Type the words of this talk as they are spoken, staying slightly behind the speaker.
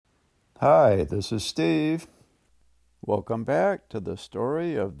Hi, this is Steve. Welcome back to the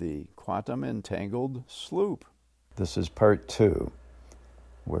story of the quantum entangled sloop. This is part 2,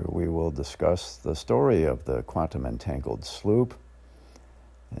 where we will discuss the story of the quantum entangled sloop,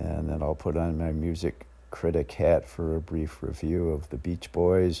 and then I'll put on my music critic hat for a brief review of the Beach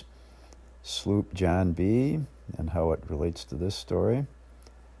Boys' Sloop John B and how it relates to this story,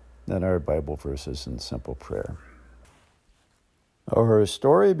 then our Bible verses and simple prayer. Our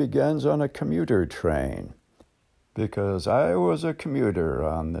story begins on a commuter train, because I was a commuter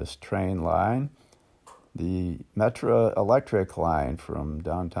on this train line, the Metro Electric line from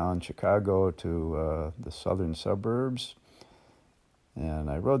downtown Chicago to the southern suburbs. And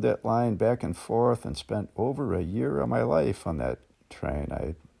I rode that line back and forth and spent over a year of my life on that train.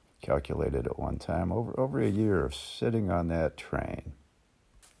 I calculated at one time, over a year of sitting on that train.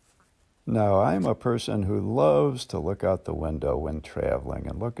 Now, I'm a person who loves to look out the window when traveling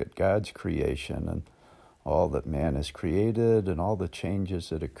and look at God's creation and all that man has created and all the changes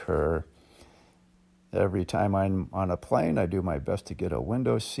that occur. Every time I'm on a plane, I do my best to get a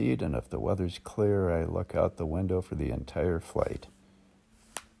window seat, and if the weather's clear, I look out the window for the entire flight.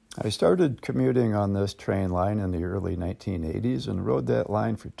 I started commuting on this train line in the early 1980s and rode that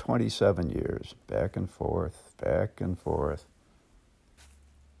line for 27 years, back and forth, back and forth.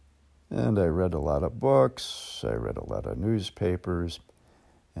 And I read a lot of books, I read a lot of newspapers,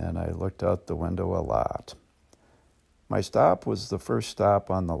 and I looked out the window a lot. My stop was the first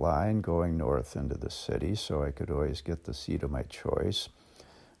stop on the line going north into the city, so I could always get the seat of my choice,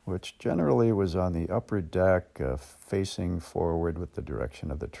 which generally was on the upper deck, facing forward with the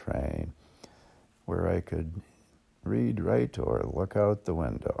direction of the train, where I could read, write, or look out the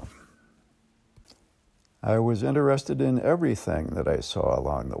window. I was interested in everything that I saw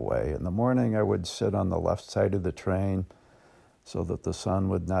along the way. In the morning, I would sit on the left side of the train so that the sun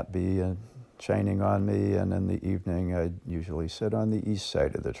would not be shining on me, and in the evening, I'd usually sit on the east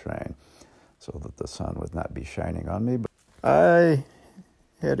side of the train so that the sun would not be shining on me. But I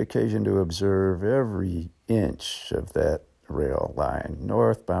had occasion to observe every inch of that rail line,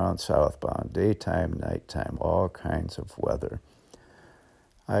 northbound, southbound, daytime, nighttime, all kinds of weather.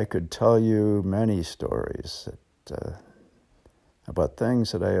 I could tell you many stories about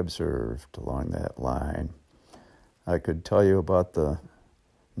things that I observed along that line. I could tell you about the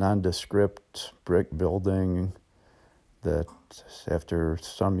nondescript brick building that, after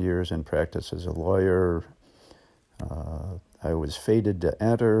some years in practice as a lawyer, I was fated to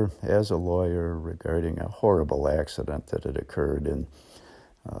enter as a lawyer regarding a horrible accident that had occurred in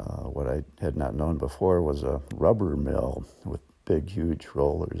what I had not known before was a rubber mill with big, huge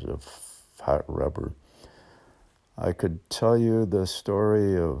rollers of hot rubber. I could tell you the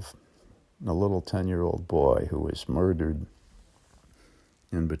story of a little 10-year-old boy who was murdered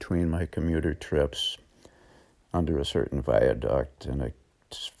in between my commuter trips under a certain viaduct, in a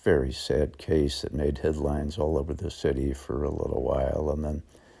very sad case that made headlines all over the city for a little while and then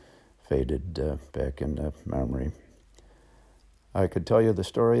faded back into memory. I could tell you the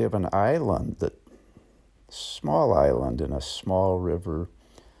story of an island, small island in a small river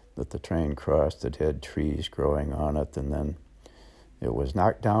that the train crossed that had trees growing on it, and then it was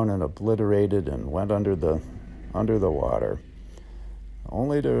knocked down and obliterated and went under the water,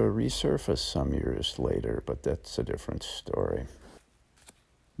 only to resurface some years later, but that's a different story.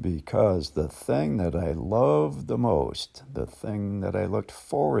 Because the thing that I loved the most, the thing that I looked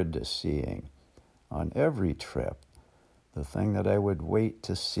forward to seeing on every trip, the thing that I would wait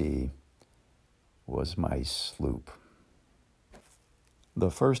to see, was my sloop.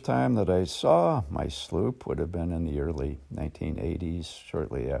 The first time that I saw my sloop would have been in the early 1980s,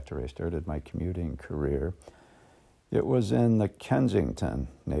 shortly after I started my commuting career. It was in the Kensington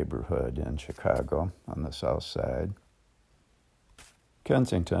neighborhood in Chicago on the south side.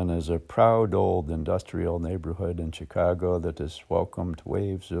 Kensington is a proud old industrial neighborhood in Chicago that has welcomed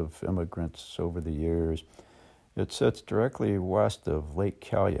waves of immigrants over the years. It sits directly west of Lake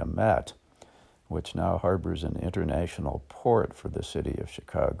Calumet, which now harbors an international port for the city of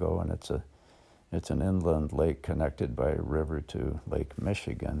Chicago, and it's an inland lake connected by a river to Lake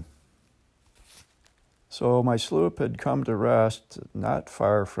Michigan. So my sloop had come to rest not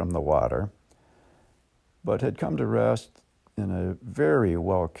far from the water, but had come to rest in a very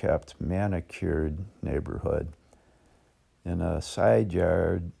well-kept, manicured neighborhood in a side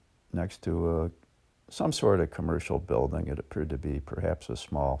yard next to some sort of commercial building. It appeared to be perhaps a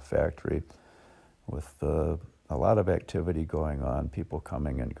small factory with a lot of activity going on, people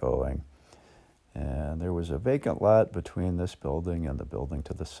coming and going. And there was a vacant lot between this building and the building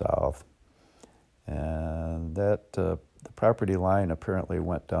to the south. And that The property line apparently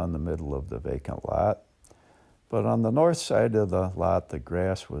went down the middle of the vacant lot, but on the north side of the lot, the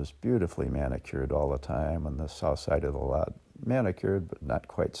grass was beautifully manicured all the time, and the south side of the lot manicured, but not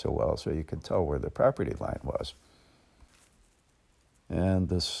quite so well, so you could tell where the property line was. And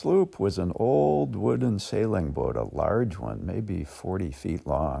the sloop was an old wooden sailing boat, a large one, maybe 40 feet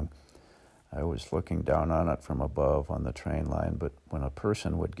long. I was looking down on it from above on the train line, but when a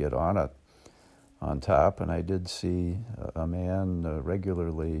person would get on it on top, and I did see a man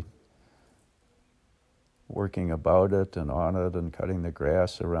regularly working about it and on it and cutting the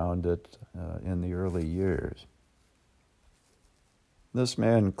grass around it in the early years. This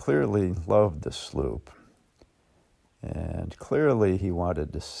man clearly loved the sloop, and clearly he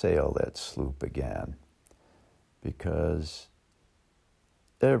wanted to sail that sloop again, because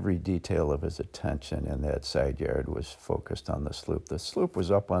every detail of his attention in that side yard was focused on the sloop. The sloop was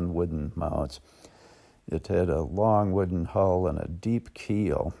up on wooden mounts. It had a long wooden hull and a deep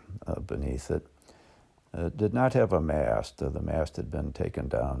keel beneath it. It did not have a mast. The mast had been taken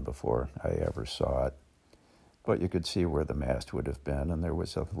down before I ever saw it. But you could see where the mast would have been, and there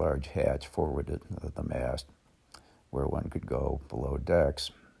was a large hatch forward at the mast where one could go below decks.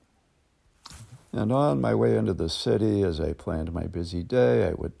 And on my way into the city, as I planned my busy day,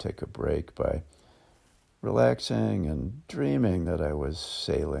 I would take a break by relaxing and dreaming that I was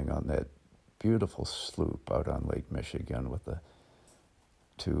sailing on that beautiful sloop out on Lake Michigan with the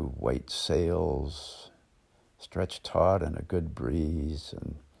two white sails stretched taut in a good breeze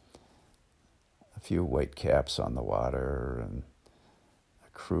and a few white caps on the water and a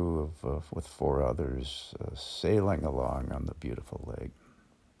crew with 4 others sailing along on the beautiful lake.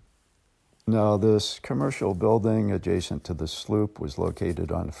 Now, this commercial building adjacent to the sloop was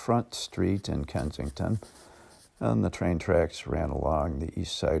located on Front Street in Kensington, and the train tracks ran along the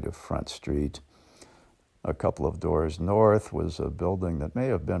east side of Front Street. A couple of doors north was a building that may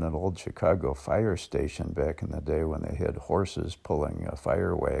have been an old Chicago fire station back in the day when they had horses pulling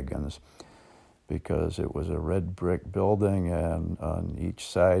fire wagons, because it was a red brick building, and on each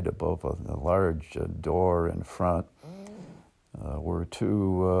side above a large door in front were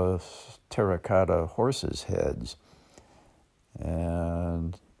 2 terracotta horses' heads.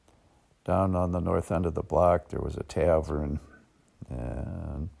 And down on the north end of the block, there was a tavern.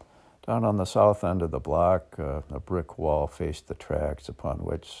 And down on the south end of the block, a brick wall faced the tracks, upon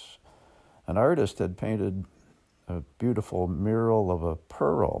which an artist had painted a beautiful mural of a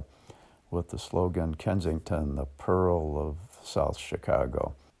pearl with the slogan, "Kensington, the Pearl of South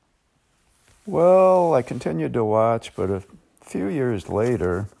Chicago." Well, I continued to watch, but a few years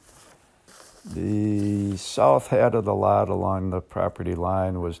later, the south half of the lot along the property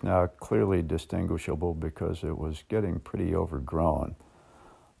line was now clearly distinguishable because it was getting pretty overgrown,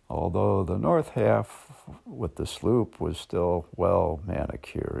 although the north half with the sloop was still well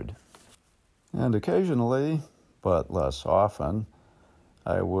manicured. And occasionally, but less often,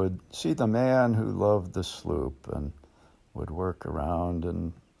 I would see the man who loved the sloop and would work around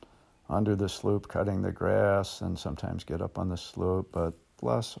and under the sloop cutting the grass and sometimes get up on the sloop, but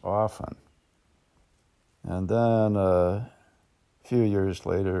less often. And then a few years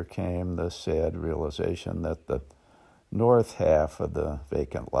later came the sad realization that the north half of the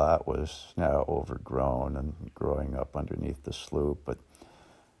vacant lot was now overgrown and growing up underneath the sloop. But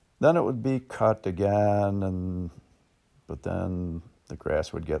then it would be cut again, but then the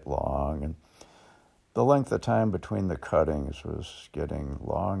grass would get long, and the length of time between the cuttings was getting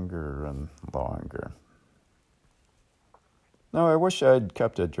longer and longer. Now, I wish I'd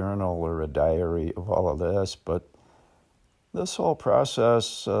kept a journal or a diary of all of this, but this whole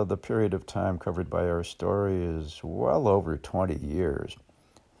process, the period of time covered by our story, is well over 20 years,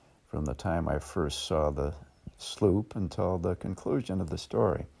 from the time I first saw the sloop until the conclusion of the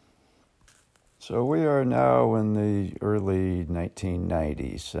story. So we are now in the early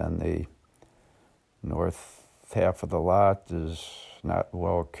 1990s, and the north half of the lot is not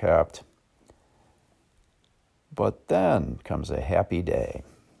well kept. But then comes a happy day.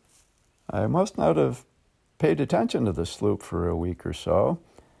 I must not have paid attention to the sloop for a week or so,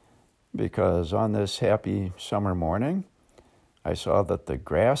 because on this happy summer morning, I saw that the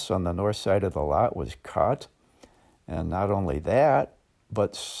grass on the north side of the lot was cut, and not only that,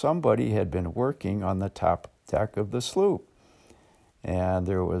 but somebody had been working on the top deck of the sloop. And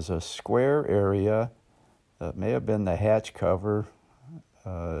there was a square area that may have been the hatch cover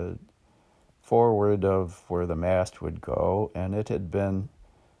forward of where the mast would go, and it had been,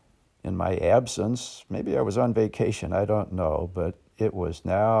 in my absence, maybe I was on vacation, I don't know, but it was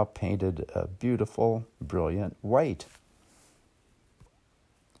now painted a beautiful, brilliant white.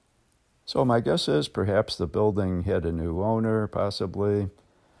 So my guess is perhaps the building had a new owner, possibly.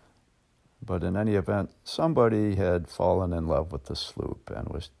 But in any event, somebody had fallen in love with the sloop and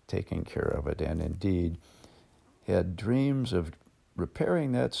was taking care of it, and indeed had dreams of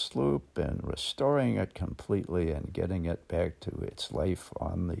repairing that sloop and restoring it completely and getting it back to its life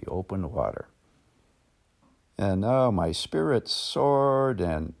on the open water. And now my spirits soared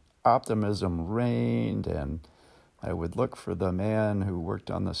and optimism reigned, and I would look for the man who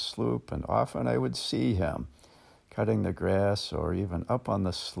worked on the sloop, and often I would see him cutting the grass or even up on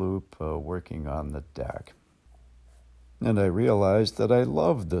the sloop working on the deck. And I realized that I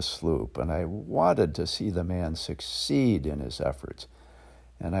loved the sloop, and I wanted to see the man succeed in his efforts.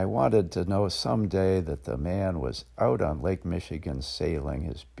 And I wanted to know someday that the man was out on Lake Michigan sailing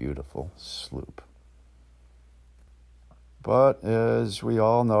his beautiful sloop. But as we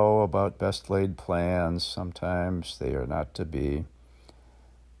all know about best laid plans, sometimes they are not to be.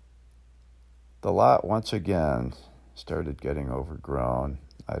 The lot once again started getting overgrown.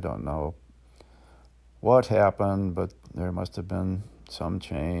 I don't know what happened, but there must have been some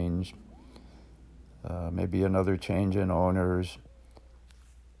change, maybe another change in owners.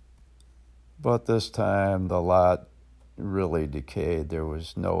 But this time the lot really decayed. There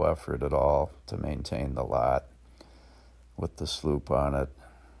was no effort at all to maintain the lot with the sloop on it,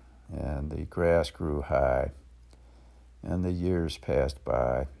 and the grass grew high, and the years passed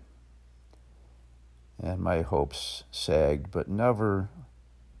by, and my hopes sagged but never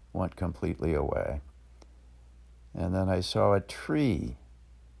went completely away. And then I saw a tree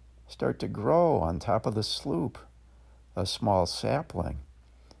start to grow on top of the sloop, a small sapling.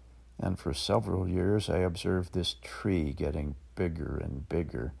 And for several years I observed this tree getting bigger and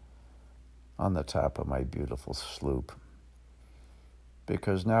bigger on the top of my beautiful sloop.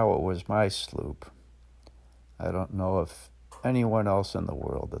 Because now it was my sloop. I don't know if anyone else in the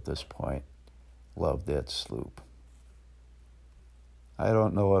world at this point loved that sloop. I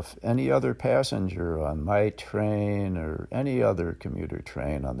don't know if any other passenger on my train or any other commuter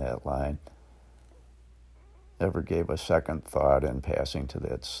train on that line ever gave a second thought in passing to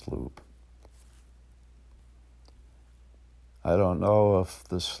that sloop. I don't know if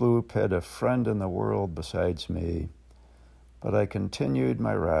the sloop had a friend in the world besides me, but I continued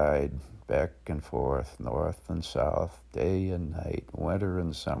my ride back and forth, north and south, day and night, winter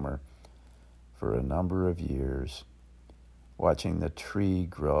and summer, for a number of years, watching the tree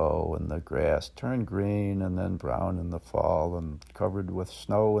grow and the grass turn green and then brown in the fall and covered with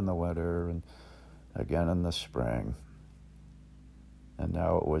snow in the winter and again in the spring. And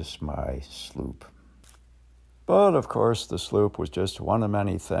now it was my sloop. But of course the sloop was just one of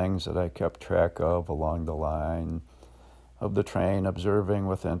many things that I kept track of along the line of the train, observing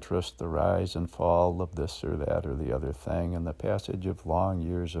with interest the rise and fall of this or that or the other thing and the passage of long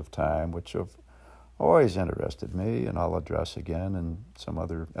years of time, which have always interested me, and I'll address again in some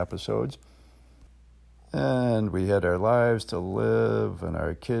other episodes. And we had our lives to live and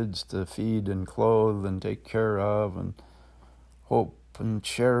our kids to feed and clothe and take care of and hope and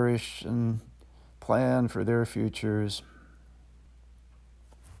cherish and plan for their futures.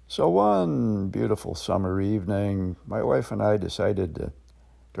 So one beautiful summer evening, my wife and I decided to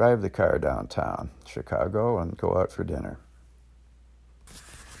drive the car downtown Chicago and go out for dinner.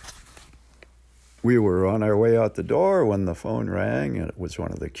 We were on our way out the door when the phone rang, and it was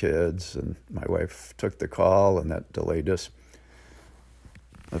one of the kids, and my wife took the call, and that delayed us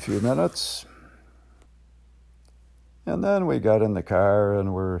a few minutes. And then we got in the car,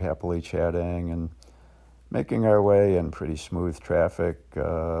 and we're happily chatting and making our way in pretty smooth traffic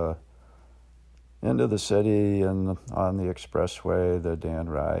into the city and on the expressway, the Dan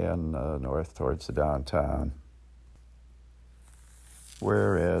Ryan, north towards the downtown.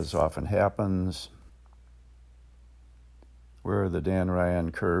 Where, as often happens, where the Dan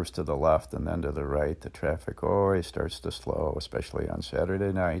Ryan curves to the left and then to the right, the traffic always starts to slow, especially on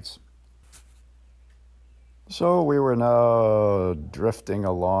Saturday nights. So we were now drifting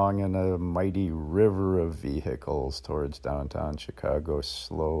along in a mighty river of vehicles towards downtown Chicago,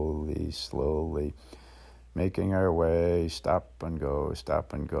 slowly, making our way, stop and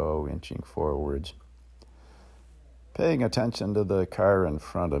go, inching forwards. Paying attention to the car in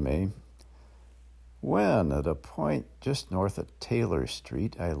front of me, when at a point just north of Taylor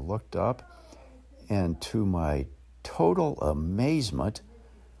Street, I looked up, and to my total amazement,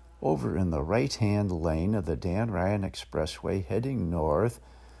 over in the right-hand lane of the Dan Ryan Expressway heading north,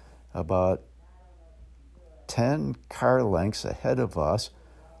 about 10 car lengths ahead of us,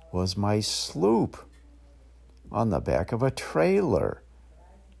 was my sloop on the back of a trailer,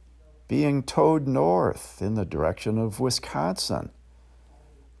 being towed north in the direction of Wisconsin.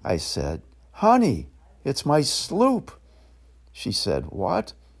 I said, "Honey, it's my sloop." She said,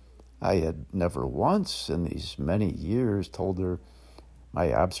 "What?" I had never once in these many years told her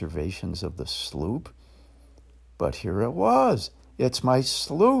my observations of the sloop. But here it was. "It's my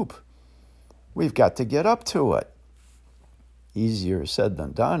sloop. We've got to get up to it." Easier said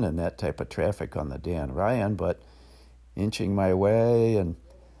than done in that type of traffic on the Dan Ryan, but inching my way and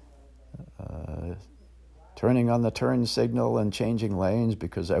turning on the turn signal and changing lanes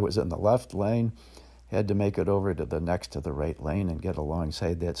because I was in the left lane, had to make it over to the next to the right lane and get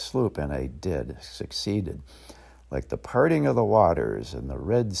alongside that sloop, and I did, succeeded. Like the parting of the waters in the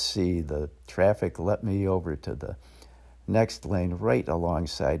Red Sea, the traffic let me over to the next lane right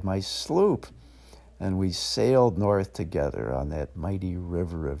alongside my sloop, and we sailed north together on that mighty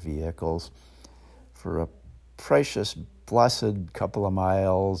river of vehicles for a precious, blessed couple of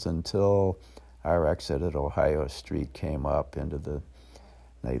miles until our exit at Ohio Street came up into the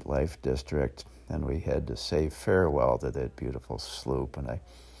nightlife district, and we had to say farewell to that beautiful sloop. And I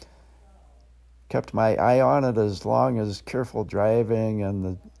kept my eye on it as long as careful driving and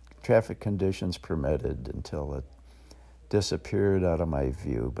the traffic conditions permitted until it disappeared out of my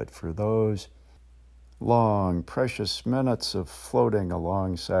view. But for those long, precious minutes of floating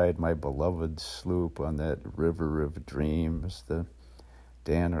alongside my beloved sloop on that river of dreams, the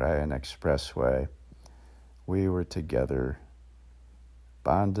Dan Ryan Expressway, we were together,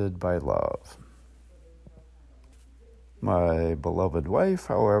 bonded by love. My beloved wife,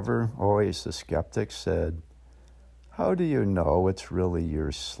 however, always the skeptic, said, "How do you know it's really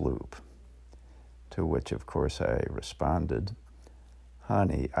your sloop?" To which, of course, I responded,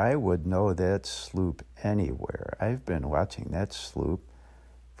 "Honey, I would know that sloop anywhere. I've been watching that sloop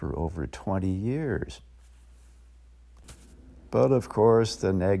for over 20 years. But, of course,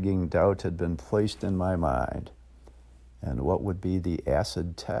 the nagging doubt had been placed in my mind. And what would be the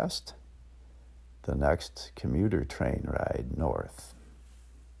acid test? The next commuter train ride north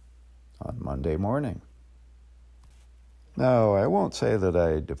on Monday morning. Now, I won't say that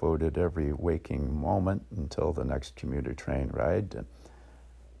I devoted every waking moment until the next commuter train ride to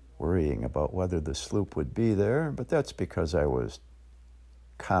worrying about whether the sloop would be there, but that's because I was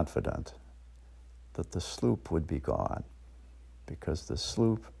confident that the sloop would be gone, because the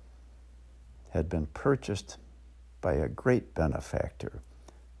sloop had been purchased by a great benefactor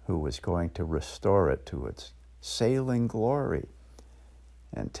who was going to restore it to its sailing glory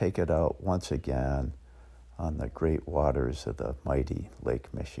and take it out once again on the great waters of the mighty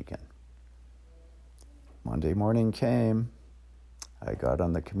Lake Michigan. Monday morning came. I got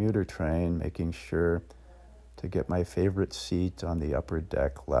on the commuter train, making sure to get my favorite seat on the upper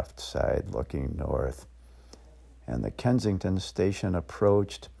deck left side looking north. And the Kensington station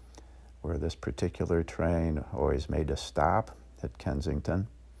approached, where this particular train always made a stop at Kensington.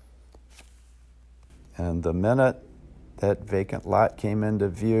 And the minute that vacant lot came into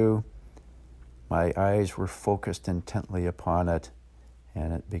view, my eyes were focused intently upon it,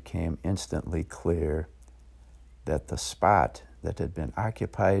 and it became instantly clear that the spot that had been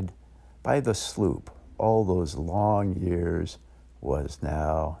occupied by the sloop all those long years was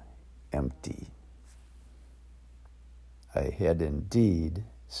now empty. I had indeed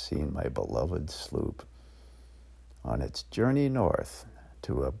seen my beloved sloop on its journey north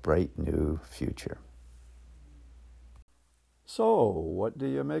to a bright new future. So, what do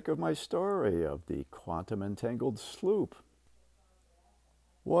you make of my story of the quantum-entangled sloop?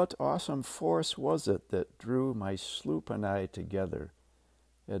 What awesome force was it that drew my sloop and I together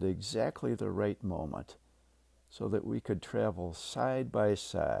at exactly the right moment so that we could travel side by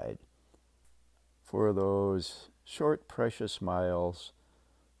side for those short, precious miles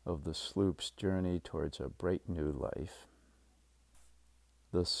of the sloop's journey towards a bright new life?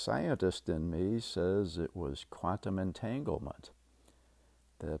 The scientist in me says it was quantum entanglement,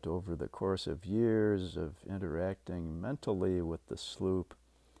 that over the course of years of interacting mentally with the sloop,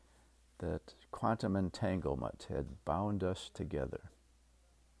 that quantum entanglement had bound us together.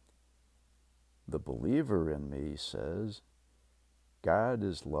 The believer in me says God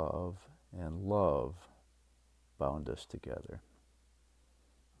is love, and love bound us together.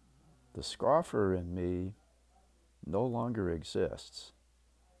 The scoffer in me no longer exists.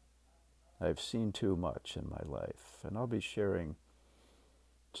 I've seen too much in my life, and I'll be sharing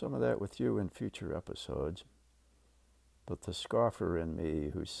some of that with you in future episodes. But the scoffer in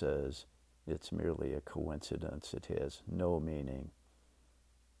me who says it's merely a coincidence, it has no meaning,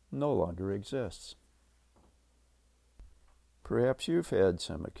 no longer exists. Perhaps you've had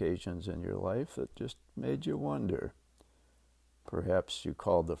some occasions in your life that just made you wonder. Perhaps you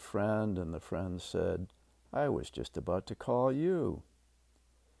called a friend and the friend said, "I was just about to call you."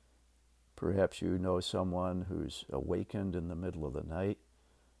 Perhaps you know someone who's awakened in the middle of the night,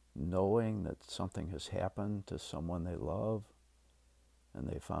 knowing that something has happened to someone they love, and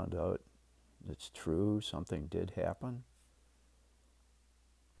they found out it's true, something did happen.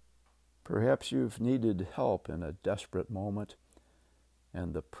 Perhaps you've needed help in a desperate moment,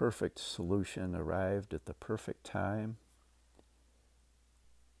 and the perfect solution arrived at the perfect time.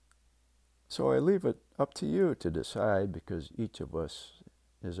 So I leave it up to you to decide, because each of us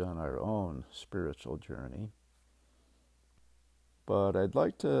is on our own spiritual journey. But I'd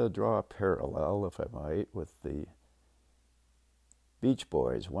like to draw a parallel, if I might, with the Beach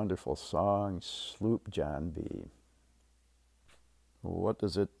Boys' wonderful song, Sloop John B. What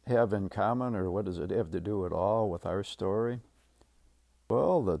does it have in common, or what does it have to do at all with our story?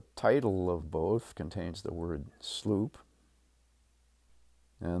 Well, the title of both contains the word sloop,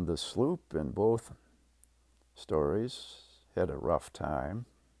 and the sloop in both stories had a rough time.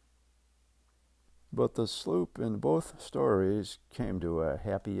 But the sloop in both stories came to a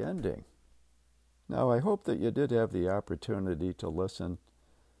happy ending. Now, I hope that you did have the opportunity to listen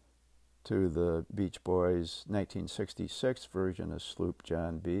to the Beach Boys' 1966 version of Sloop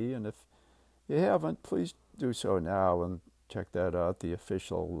John B. And if you haven't, please do so now and check that out, the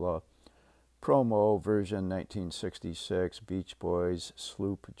official promo version 1966 Beach Boys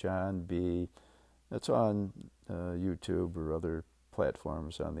Sloop John B. It's on YouTube or other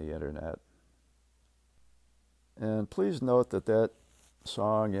platforms on the internet. And please note that that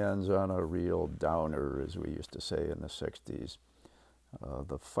song ends on a real downer, as we used to say in the 60s.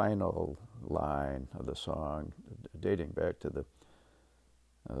 The final line of the song, dating back to the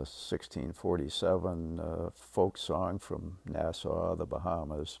 1647 folk song from Nassau, the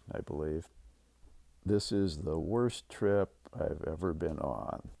Bahamas, I believe. "This is the worst trip I've ever been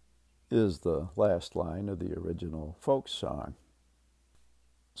on," is the last line of the original folk song.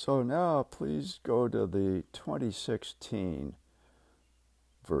 So now please go to the 2016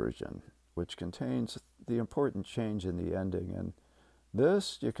 version, which contains the important change in the ending. And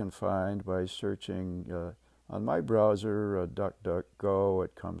this you can find by searching on my browser, DuckDuckGo.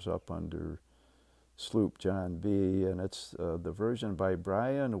 It comes up under Sloop John B, and it's the version by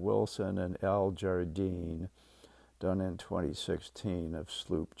Brian Wilson and Al Jardine, done in 2016, of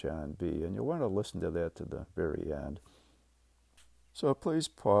Sloop John B. And you'll want to listen to that to the very end. So please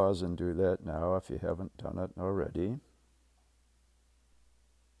pause and do that now if you haven't done it already.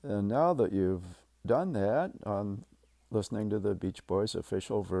 And now that you've done that, on listening to the Beach Boys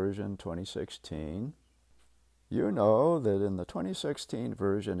official version 2016, you know that in the 2016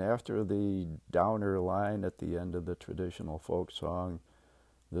 version, after the downer line at the end of the traditional folk song,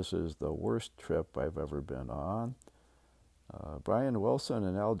 "This is the worst trip I've ever been on," Brian Wilson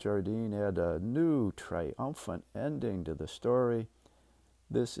and Al Jardine add a new triumphant ending to the story.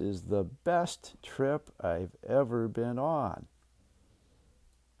 "This is the best trip I've ever been on."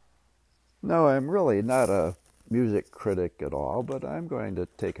 Now, I'm really not a music critic at all, but I'm going to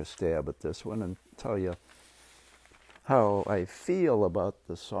take a stab at this one and tell you how I feel about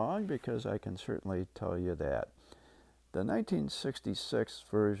the song, because I can certainly tell you that. The 1966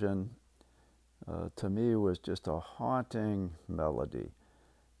 version, to me, was just a haunting melody.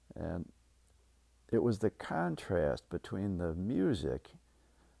 And it was the contrast between the music,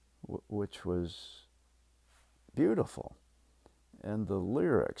 which was beautiful, and the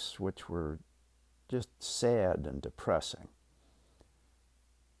lyrics, which were just sad and depressing.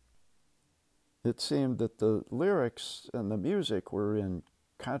 It seemed that the lyrics and the music were in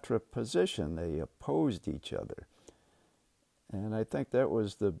contraposition. They opposed each other. And I think that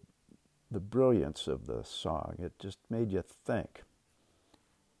was the brilliance of the song. It just made you think.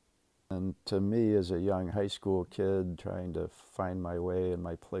 And to me, as a young high school kid trying to find my way and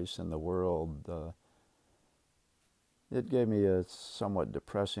my place in the world, it gave me a somewhat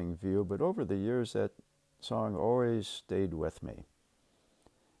depressing view. But over the years, that song always stayed with me.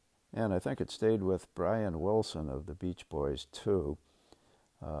 And I think it stayed with Brian Wilson of the Beach Boys, too.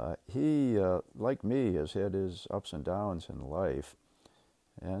 He, like me, has had his ups and downs in life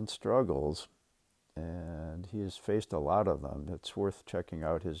and struggles, and he has faced a lot of them. It's worth checking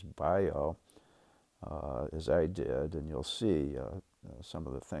out his bio, as I did, and you'll see some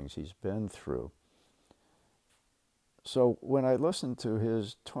of the things he's been through. So when I listened to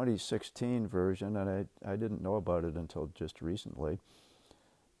his 2016 version, and I didn't know about it until just recently,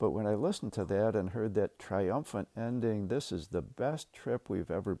 but when I listened to that and heard that triumphant ending, "This is the best trip we've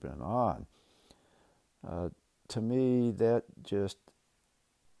ever been on," to me, that just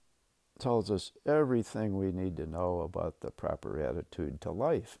tells us everything we need to know about the proper attitude to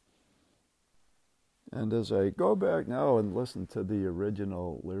life. And as I go back now and listen to the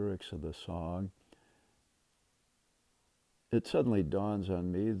original lyrics of the song, it suddenly dawns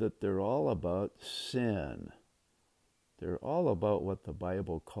on me that they're all about sin. They're all about what the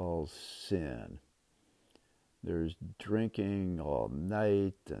Bible calls sin. There's drinking all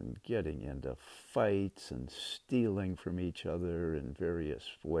night and getting into fights and stealing from each other in various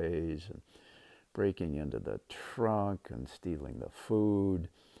ways and breaking into the trunk and stealing the food.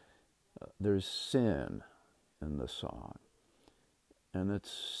 There's sin in the song. And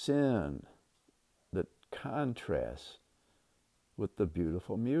it's sin that contrasts with the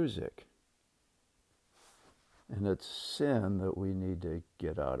beautiful music. And it's sin that we need to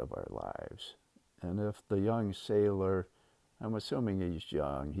get out of our lives. And if the young sailor, I'm assuming he's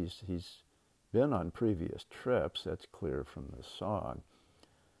young, he's been on previous trips, that's clear from the song.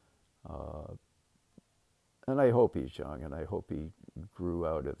 And I hope he's young, and I hope he grew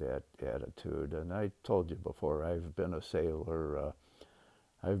out of that attitude. And I told you before, I've been a sailor.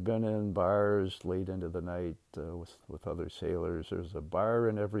 I've been in bars late into the night with other sailors. There's a bar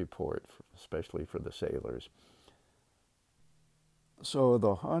in every port, especially for the sailors. So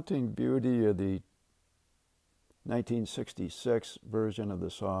the haunting beauty of the 1966 version of the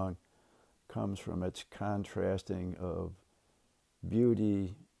song comes from its contrasting of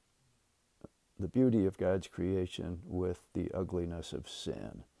beauty, the beauty of God's creation with the ugliness of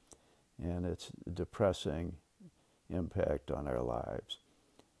sin and its depressing impact on our lives.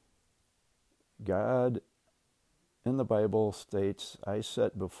 God in the Bible states, "I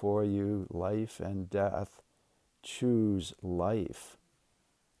set before you life and death. Choose life."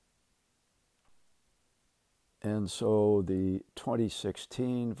 And so the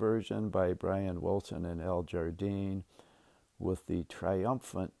 2016 version by Brian Wilson and Al Jardine, with the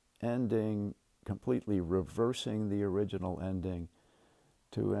triumphant ending, completely reversing the original ending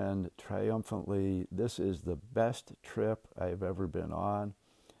to end triumphantly, "This is the best trip I've ever been on,"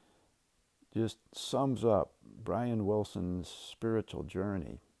 just sums up Brian Wilson's spiritual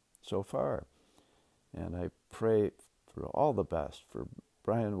journey so far. And I pray for all the best for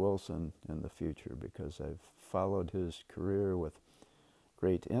Brian Wilson in the future, because I've followed his career with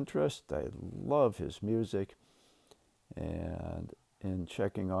great interest. I love his music, and in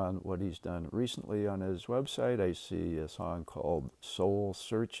checking on what he's done recently on his website, I see a song called Soul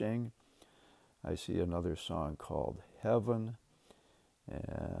Searching. I see another song called Heaven,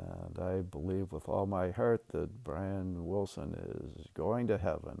 and I believe with all my heart that Brian Wilson is going to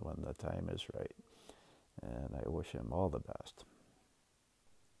heaven when the time is right, and I wish him all the best.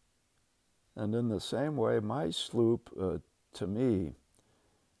 And in the same way, my sloop, to me,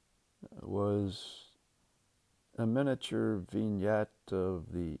 was a miniature vignette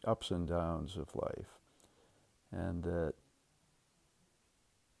of the ups and downs of life, and that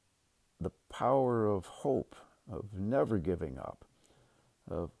the power of hope, of never giving up,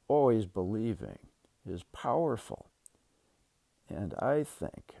 of always believing, is powerful. And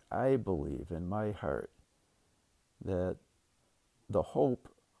I believe in my heart that the hope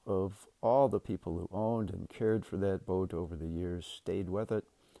of all the people who owned and cared for that boat over the years stayed with it,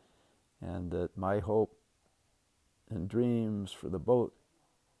 and that my hope and dreams for the boat,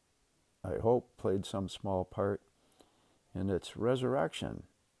 I hope, played some small part in its resurrection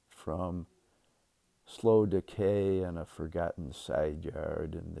from slow decay and a forgotten side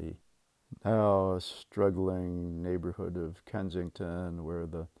yard in the now struggling neighborhood of Kensington, where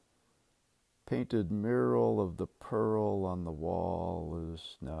the painted mural of the pearl on the wall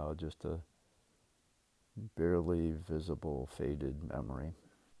is now just a barely visible faded memory.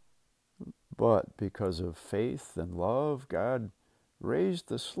 But because of faith and love, God raised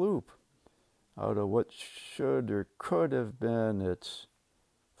the sloop out of what should or could have been its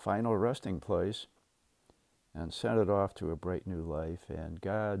final resting place and sent it off to a bright new life. And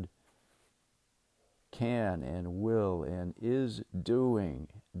God can and will and is doing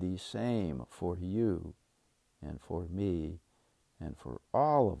the same for you and for me and for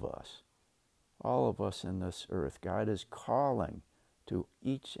all of us in this earth. God is calling to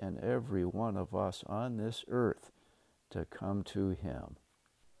each and every one of us on this earth to come to Him.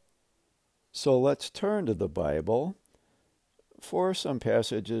 So let's turn to the Bible for some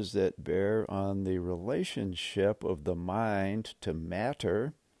passages that bear on the relationship of the mind to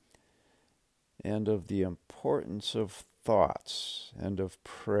matter, and of the importance of thoughts and of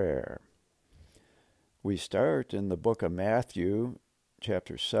prayer. We start in the book of Matthew,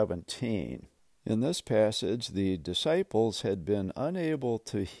 chapter 17. In this passage, the disciples had been unable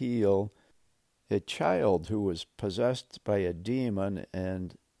to heal a child who was possessed by a demon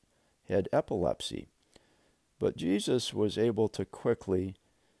and had epilepsy. But Jesus was able to quickly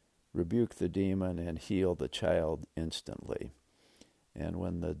rebuke the demon, and heal the child instantly. And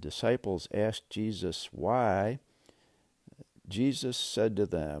when the disciples asked Jesus why, Jesus said to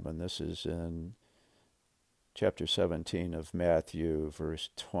them, and this is in chapter 17 of Matthew, verse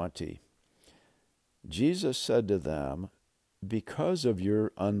 20, Jesus said to them, "Because of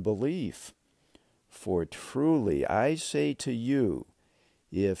your unbelief. For truly I say to you,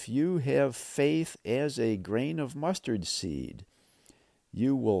 if you have faith as a grain of mustard seed,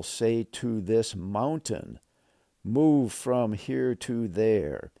 you will say to this mountain, 'Move from here to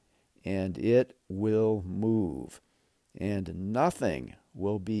there,' and it will move, and nothing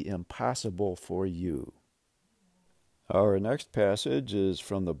will be impossible for you." Our next passage is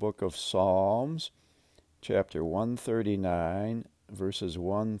from the book of Psalms, chapter 139, verses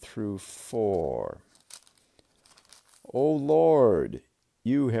 1 through 4. O Lord,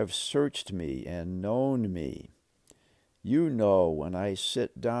 you have searched me and known me. You know when I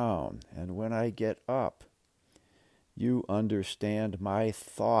sit down and when I get up. You understand my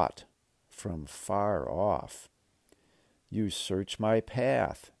thought from far off. You search my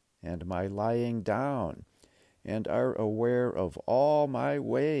path and my lying down, and are aware of all my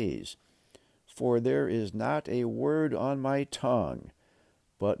ways. For there is not a word on my tongue,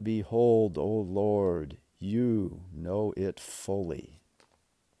 but behold, O Lord, you know it fully.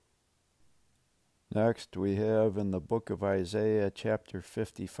 Next we have in the book of Isaiah, chapter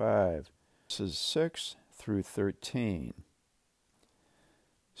 55, verses 6 through 13.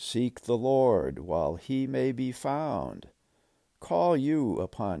 Seek the Lord while he may be found. Call you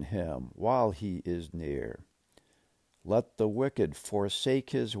upon him while he is near. Let the wicked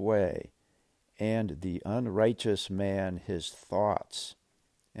forsake his way, and the unrighteous man his thoughts,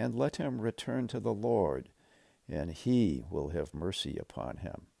 and let him return to the Lord, and he will have mercy upon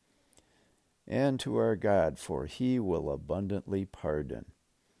him. And to our God, for he will abundantly pardon.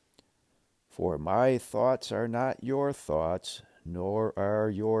 For my thoughts are not your thoughts, nor are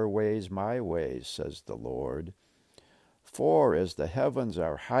your ways my ways, says the Lord. For as the heavens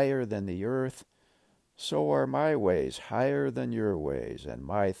are higher than the earth, so are my ways higher than your ways, and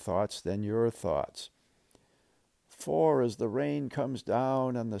my thoughts than your thoughts. For as the rain comes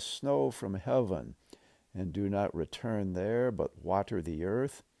down and the snow from heaven, and do not return there, but water the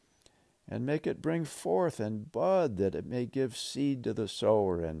earth, and make it bring forth and bud, that it may give seed to the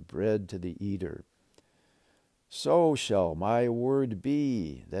sower and bread to the eater, so shall my word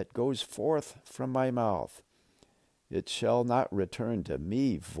be that goes forth from my mouth. It shall not return to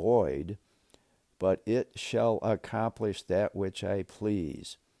me void, but it shall accomplish that which I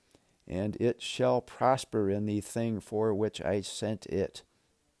please, and it shall prosper in the thing for which I sent it.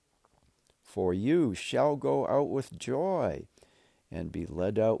 For you shall go out with joy, and be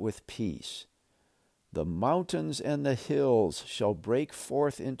led out with peace. The mountains and the hills shall break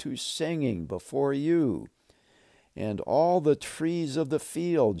forth into singing before you, and all the trees of the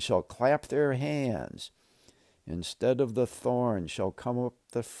field shall clap their hands. Instead of the thorn shall come up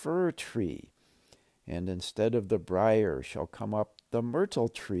the fir tree, and instead of the brier shall come up the myrtle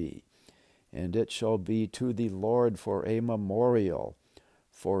tree, and it shall be to the Lord for a memorial,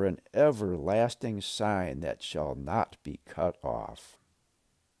 for an everlasting sign that shall not be cut off.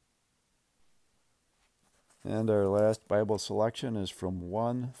 And our last Bible selection is from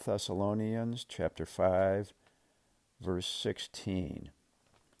 1 Thessalonians chapter 5, verse 16.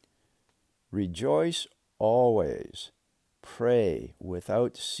 Rejoice always, pray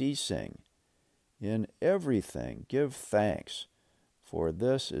without ceasing. In everything give thanks, for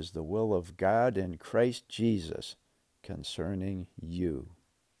this is the will of God in Christ Jesus concerning you.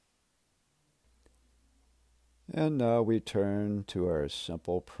 And now we turn to our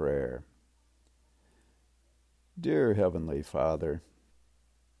simple prayer. Dear Heavenly Father,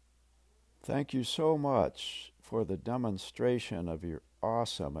 thank you so much for the demonstration of your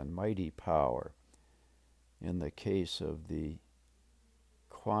awesome and mighty power in the case of the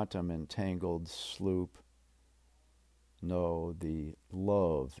quantum-entangled sloop, the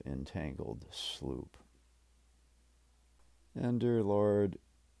love-entangled sloop. And dear Lord,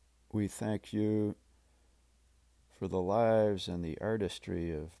 we thank you for the lives and the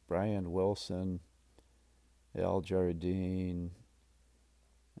artistry of Brian Wilson, Al Jardine,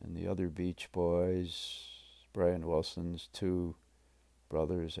 and the other Beach Boys. Brian Wilson's two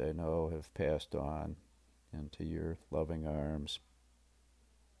brothers I know have passed on into your loving arms.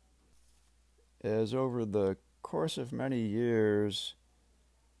 As over the course of many years,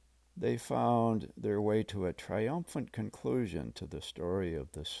 they found their way to a triumphant conclusion to the story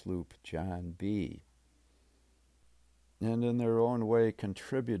of the Sloop John B, and in their own way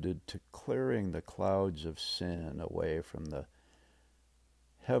contributed to clearing the clouds of sin away from the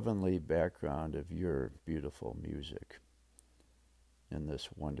heavenly background of your beautiful music in this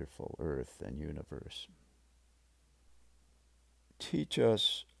wonderful earth and universe. Teach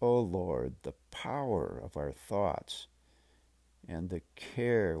us, O Lord, the power of our thoughts and the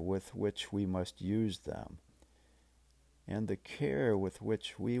care with which we must use them, and the care with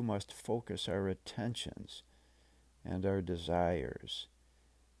which we must focus our attentions and our desires,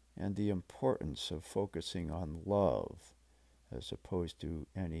 and the importance of focusing on love as opposed to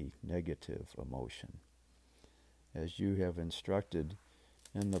any negative emotion. As you have instructed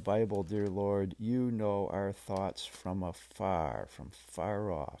in the Bible, dear Lord, you know our thoughts from afar, from far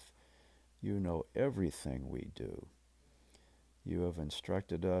off. You know everything we do. You have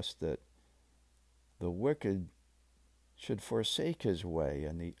instructed us that the wicked should forsake his way,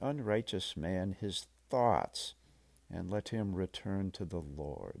 and the unrighteous man his thoughts, and let him return to the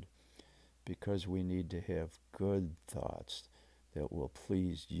Lord, because we need to have good thoughts that will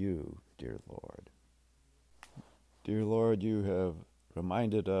please you, dear Lord. Dear Lord, you have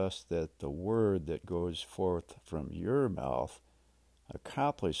reminded us that the word that goes forth from your mouth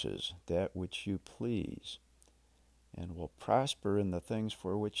accomplishes that which you please, and will prosper in the things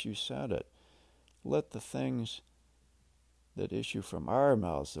for which you sent it. Let the things that issue from our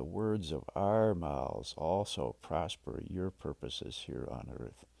mouths, the words of our mouths, also prosper your purposes here on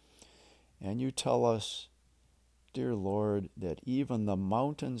earth. And you tell us, dear Lord, that even the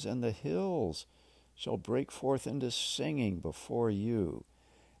mountains and the hills shall break forth into singing before you,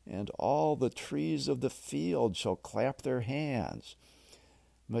 and all the trees of the field shall clap their hands.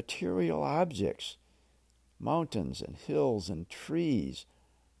 Material objects, mountains and hills and trees,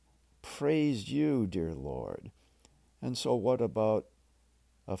 praise you, dear Lord. And so what about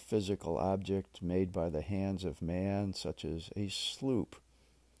a physical object made by the hands of man, such as a sloop?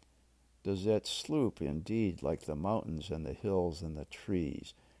 Does that sloop indeed, like the mountains and the hills and the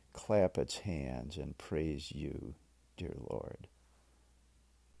trees, clap its hands and praise you, dear Lord?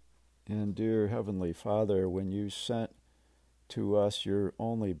 And dear Heavenly Father, when you sent to us your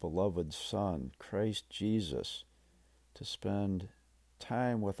only beloved Son, Christ Jesus, to spend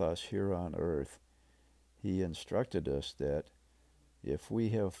time with us here on earth, he instructed us that if we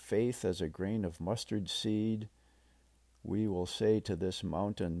have faith as a grain of mustard seed, we will say to this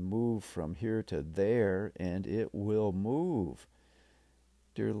mountain, move from here to there, and it will move.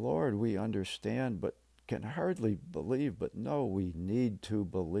 Dear Lord, we understand but can hardly believe, but no, we need to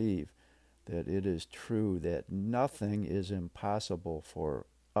believe that it is true that nothing is impossible for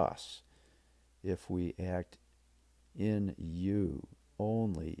us if we act in you,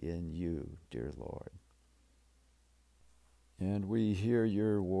 only in you, dear Lord. And we hear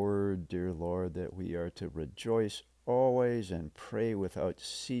your word, dear Lord, that we are to rejoice always and pray without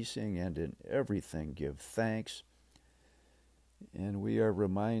ceasing, and in everything give thanks. And we are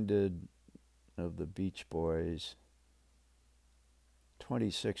reminded of the Beach Boys'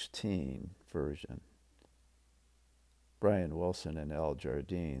 2016 version. Brian Wilson and Al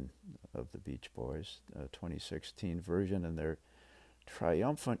Jardine of the Beach Boys, 2016 version, and their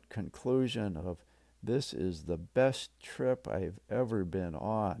triumphant conclusion of, "This is the best trip I've ever been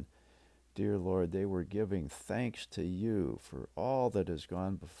on." Dear Lord, they were giving thanks to you for all that has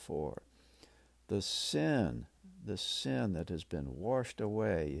gone before. The sin that has been washed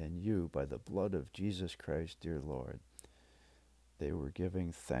away in you by the blood of Jesus Christ, dear Lord. They were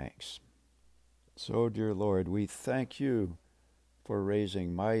giving thanks. So, dear Lord, we thank you for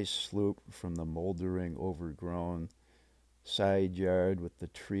raising my sloop from the moldering, overgrown side yard with the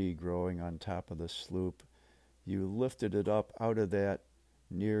tree growing on top of the sloop. You lifted it up out of that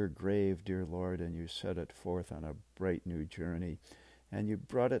near grave, dear Lord, and you set it forth on a bright new journey. And you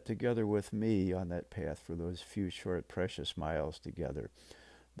brought it together with me on that path for those few short, precious miles together.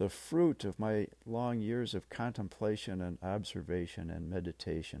 The fruit of my long years of contemplation and observation and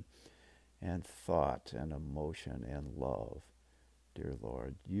meditation and thought and emotion and love, dear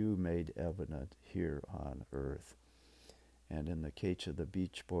Lord, you made evident here on earth. And in the case of the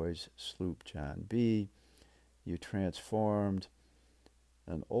Beach Boys' Sloop John B, you transformed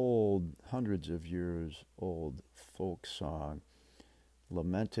an old, hundreds of years old folk song,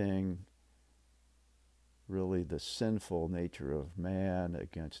 lamenting really the sinful nature of man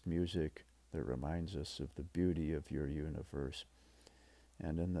against music that reminds us of the beauty of your universe.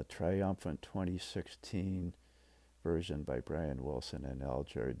 And in the triumphant 2016 version by Brian Wilson and Al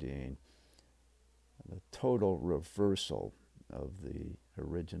Jardine, the total reversal of the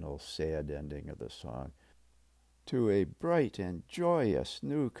original sad ending of the song to a bright and joyous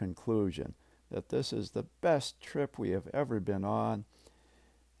new conclusion that this is the best trip we have ever been on.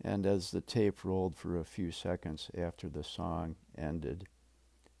 And as the tape rolled for a few seconds after the song ended,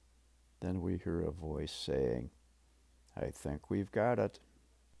 then we hear a voice saying, I think we've got it.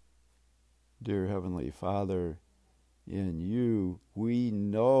 Dear Heavenly Father, in you we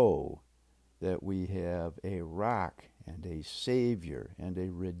know that we have a rock and a Savior and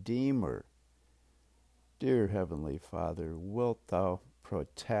a Redeemer. Dear Heavenly Father, wilt thou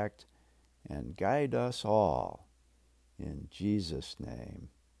protect and guide us all. In Jesus' name,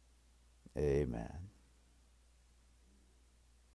 amen.